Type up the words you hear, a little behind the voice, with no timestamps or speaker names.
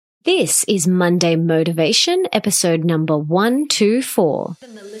This is Monday Motivation, episode number 124.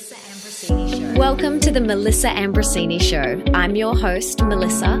 Welcome to the Melissa Ambrosini Show. I'm your host,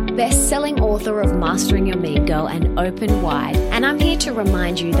 Melissa, best-selling author of Mastering Your Mean Girl and Open Wide, and I'm here to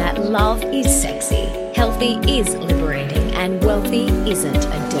remind you that love is sexy, healthy is liberating, and wealthy isn't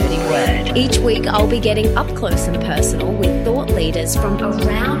a dirty word. Each week, I'll be getting up close and personal with thought leaders from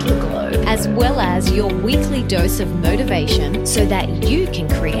around the globe, as well as your weekly dose of motivation so that you can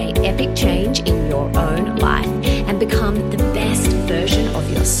create epic change in your own life and become the best version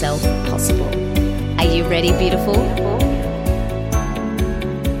of yourself possible. Are you ready, beautiful?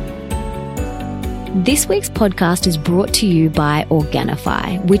 This week's podcast is brought to you by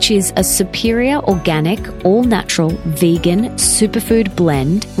Organifi, which is a superior organic, all-natural, vegan superfood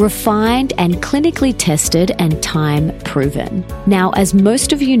blend, refined and clinically tested and time-proven. Now, as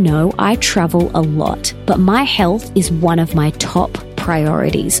most of you know, I travel a lot, but my health is one of my top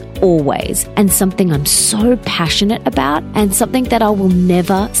priorities always, and something I'm so passionate about and something that I will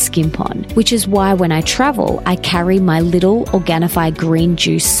never skimp on, which is why when I travel, I carry my little Organifi green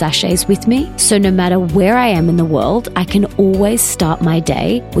juice sachets with me. So no matter where I am in the world, I can always start my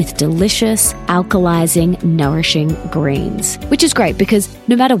day with delicious, alkalizing, nourishing greens, which is great because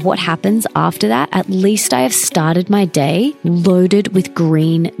no matter what happens after that, at least I have started my day loaded with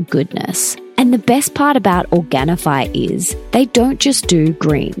green goodness. And the best part about Organifi is they don't just do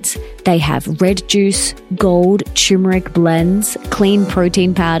greens. They have red juice, gold, turmeric blends, clean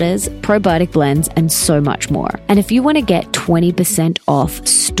protein powders, probiotic blends, and so much more. And if you want to get 20% off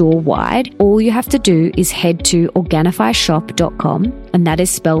store-wide, all you have to do is head to OrganifiShop.com, and that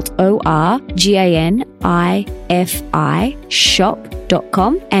is spelled ORGANIFI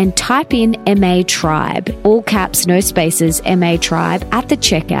shop.com, and type in MA Tribe, all caps, no spaces, MA Tribe at the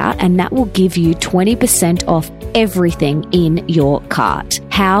checkout, and that will give you 20% off everything in your cart.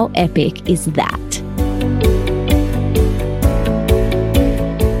 How epic is that?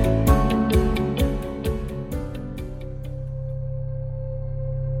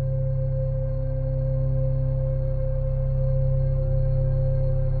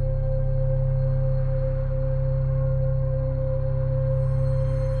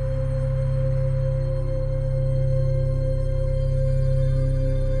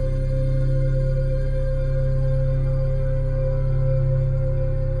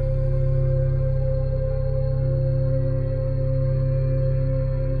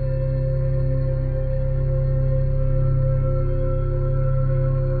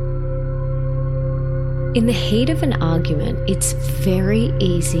 In the heat of an argument, it's very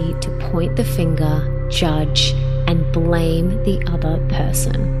easy to point the finger, judge, and blame the other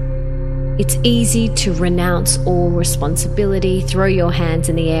person. It's easy to renounce all responsibility, throw your hands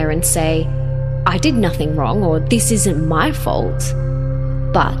in the air and say, I did nothing wrong, or this isn't my fault.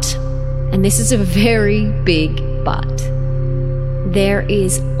 But, and this is a very big but, there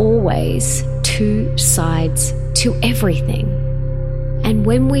is always two sides to everything. And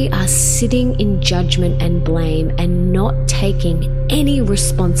when we are sitting in judgment and blame and not taking any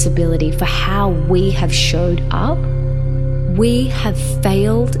responsibility for how we have showed up, we have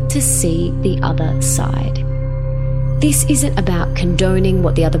failed to see the other side. This isn't about condoning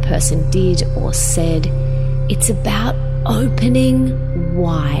what the other person did or said. It's about opening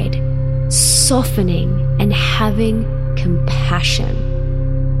wide, softening, and having compassion.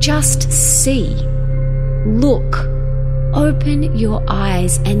 Just see, look, open your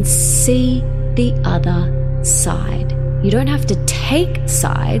eyes and see the other side. You don't have to take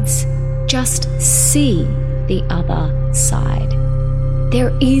sides, just see the other side.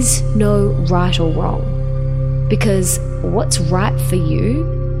 There is no right or wrong, because what's right for you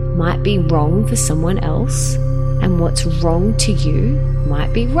might be wrong for someone else, and what's wrong to you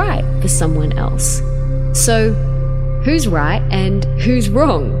might be right for someone else. So, who's right and who's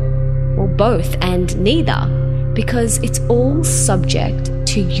wrong? Well, both and neither. Because it's all subject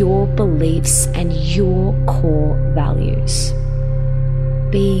to your beliefs and your core values.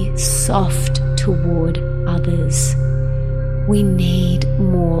 Be soft toward others. We need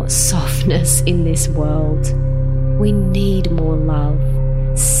more softness in this world. We need more love.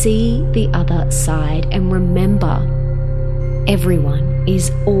 See the other side and remember, everyone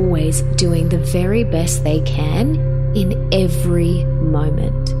is always doing the very best they can in every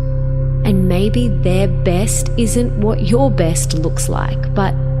moment. And maybe their best isn't what your best looks like,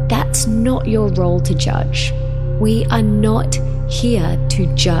 but that's not your role to judge. We are not here to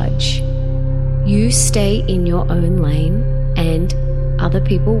judge. You stay in your own lane and other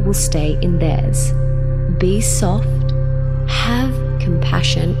people will stay in theirs. Be soft, have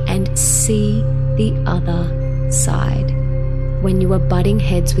compassion, and see the other side. when you are butting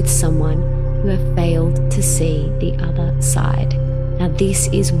heads with someone who have failed to see the other side. Now, this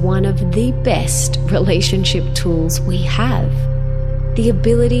is one of the best relationship tools we have. The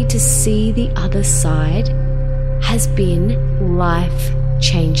ability to see the other side has been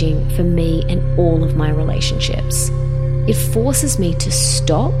life-changing for me and all of my relationships. It forces me to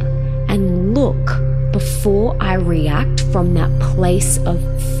stop and look before I react from that place of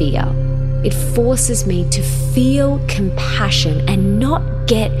fear. It forces me to feel compassion and not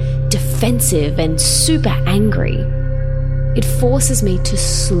get defensive and super angry. It forces me to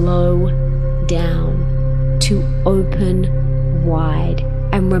slow down, to open wide,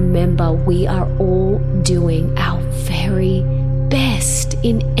 and remember we are all doing our very best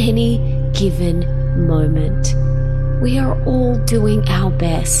in any given moment. We are all doing our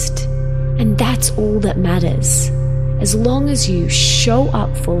best, and that's all that matters. As long as you show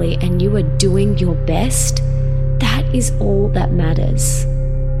up fully and you are doing your best, that is all that matters.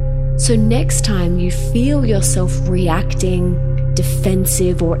 So next time you feel yourself reacting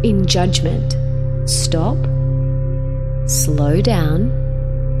defensive or in judgment, stop, slow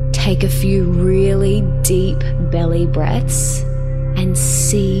down, take a few really deep belly breaths, and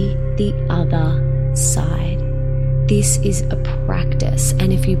see the other side. This is a practice,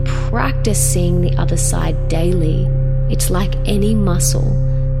 and if you practice seeing the other side daily, it's like any muscle.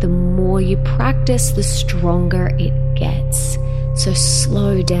 The more you practice, the stronger it gets. So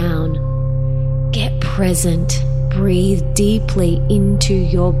slow down, get present, breathe deeply into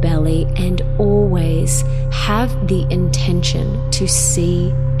your belly, and always have the intention to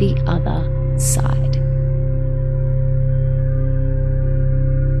see the other side.